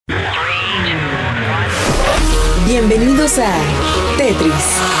Bienvenidos a Tetris.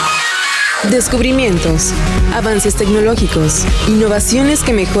 Descubrimientos, avances tecnológicos, innovaciones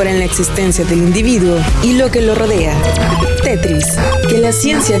que mejoran la existencia del individuo y lo que lo rodea. Tetris, que la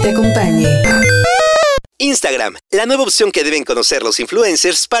ciencia te acompañe. Instagram, la nueva opción que deben conocer los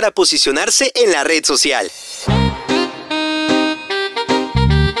influencers para posicionarse en la red social.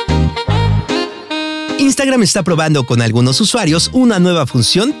 Instagram está probando con algunos usuarios una nueva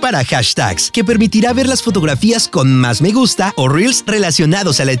función para hashtags que permitirá ver las fotografías con más me gusta o reels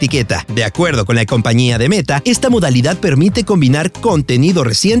relacionados a la etiqueta. De acuerdo con la compañía de Meta, esta modalidad permite combinar contenido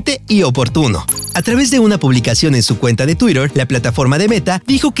reciente y oportuno. A través de una publicación en su cuenta de Twitter, la plataforma de Meta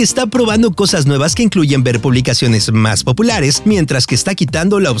dijo que está probando cosas nuevas que incluyen ver publicaciones más populares, mientras que está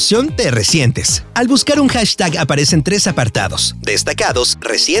quitando la opción de recientes. Al buscar un hashtag aparecen 3 apartados: destacados,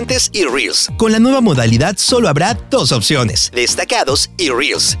 recientes y reels. Con la nueva modalidad solo habrá 2 opciones: destacados y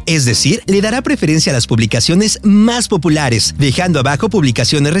reels. Es decir, le dará preferencia a las publicaciones más populares, dejando abajo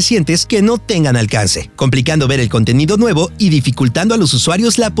publicaciones recientes que no tengan alcance, complicando ver el contenido nuevo y dificultando a los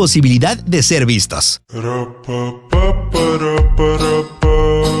usuarios la posibilidad de ser vistos.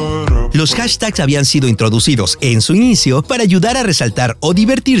 Los hashtags habían sido introducidos en su inicio para ayudar a resaltar o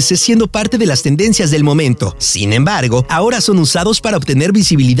divertirse siendo parte de las tendencias del momento. Sin embargo, ahora son usados para obtener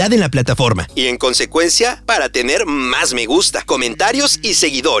visibilidad en la plataforma y, en consecuencia, para tener más me gusta, comentarios y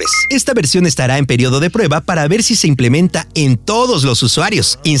seguidores. Esta versión estará en periodo de prueba para ver si se implementa en todos los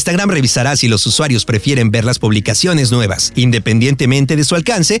usuarios. Instagram revisará si los usuarios prefieren ver las publicaciones nuevas, independientemente de su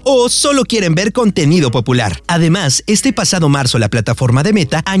alcance, o solo quieren ver contenido popular. Además, este pasado marzo la plataforma de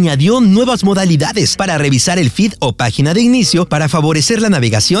Meta añadió nuevas modalidades para revisar el feed o página de inicio para favorecer la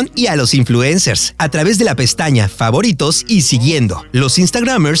navegación y a los influencers. A través de la pestaña Favoritos y Siguiendo, los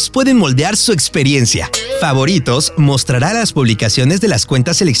Instagramers pueden moldear su experiencia. Favoritos mostrará las publicaciones de las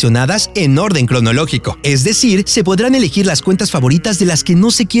cuentas seleccionadas en orden cronológico, es decir, se podrán elegir las cuentas favoritas de las que no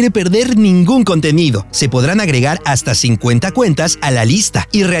se quiere perder ningún contenido. Se podrán agregar hasta 50 cuentas a la lista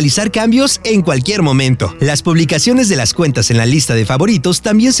y realizar cambios en cualquier momento. Las publicaciones de las cuentas en la lista de favoritos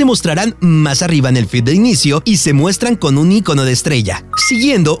también se mostrarán más arriba en el feed de inicio y se muestran con un icono de estrella.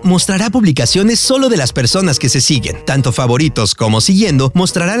 Siguiendo mostrará publicaciones solo de las personas que se siguen. Tanto Favoritos como Siguiendo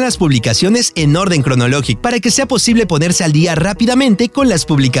mostrarán las publicaciones en orden cronológico para que sea posible ponerse al día rápidamente con las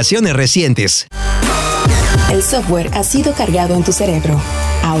publicaciones recientes. El software ha sido cargado en tu cerebro.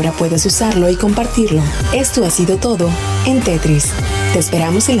 Ahora puedes usarlo y compartirlo. Esto ha sido todo en Tetris. Te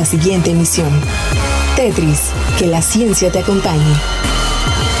esperamos en la siguiente emisión. Tetris, que la ciencia te acompañe.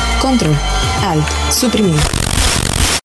 Control, Alt, suprimir.